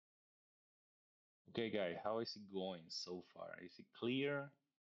Okay, guys, how is it going so far? Is it clear?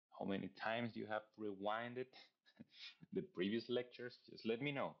 How many times you have rewinded the previous lectures? Just let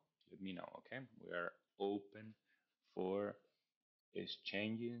me know. Let me know, okay? We are open for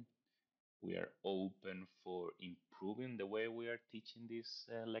exchanging. We are open for improving the way we are teaching these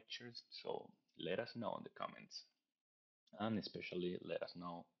lectures. So let us know in the comments. And especially let us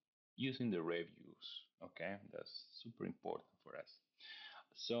know using the reviews, okay? That's super important for us.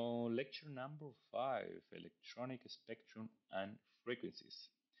 So, lecture number 5, electronic spectrum and frequencies.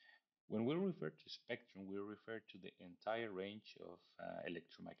 When we refer to spectrum, we refer to the entire range of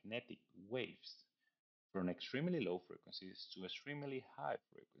electromagnetic waves from extremely low frequencies to extremely high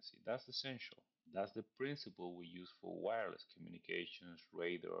frequency. That's essential. That's the principle we use for wireless communications,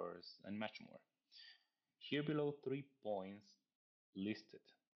 radars, and much more. Here below 3 points listed: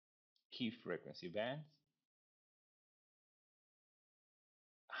 key frequency bands,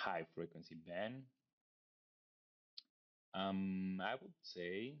 high frequency band. I would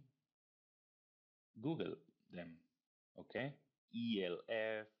say Google them, okay?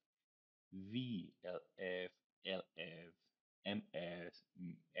 ELF, VLF, LF, MS,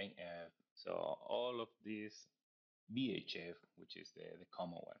 NF. So all of these VHF, which is the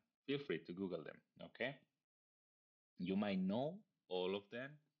common one. Feel free to Google them, okay? You might know all of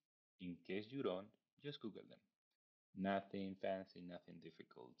them. In case you don't, just Google them. Nothing fancy, nothing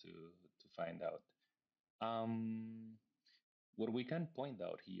difficult to find out. Um, what we can point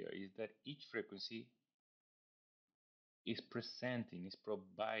out here is that each frequency is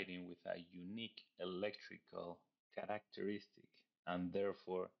providing with a unique electrical characteristic, and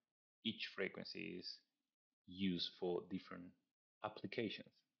therefore each frequency is used for different applications.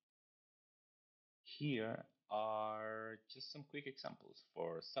 Here are just some quick examples.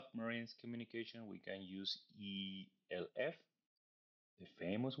 For submarines communication, we can use ELF, the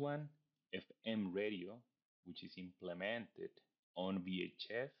famous one, FM radio, which is implemented on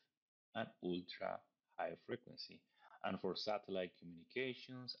VHF and ultra high frequency. And for satellite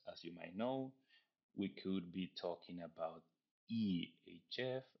communications, as you might know, we could be talking about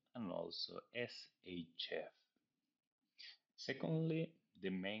EHF and also SHF. Secondly, the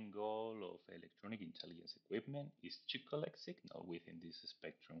main goal of electronic intelligence equipment is to collect signal within this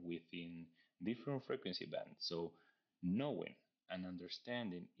spectrum, within different frequency bands. So knowing and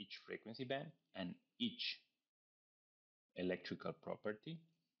understanding each frequency band and each electrical property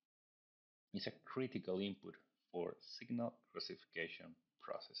is a critical input for signal classification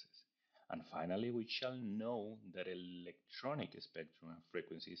processes. And finally, we shall know that electronic spectrum and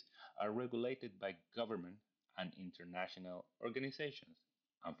frequencies are regulated by government and international organizations.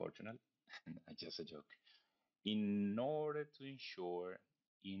 Unfortunately, just a joke. In order to ensure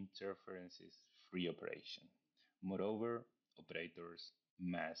interferences free operation. Moreover, operators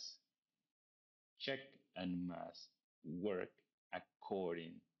must check and must work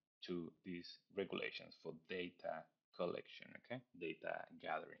according to these regulations for data collection, okay? Data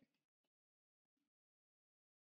gathering.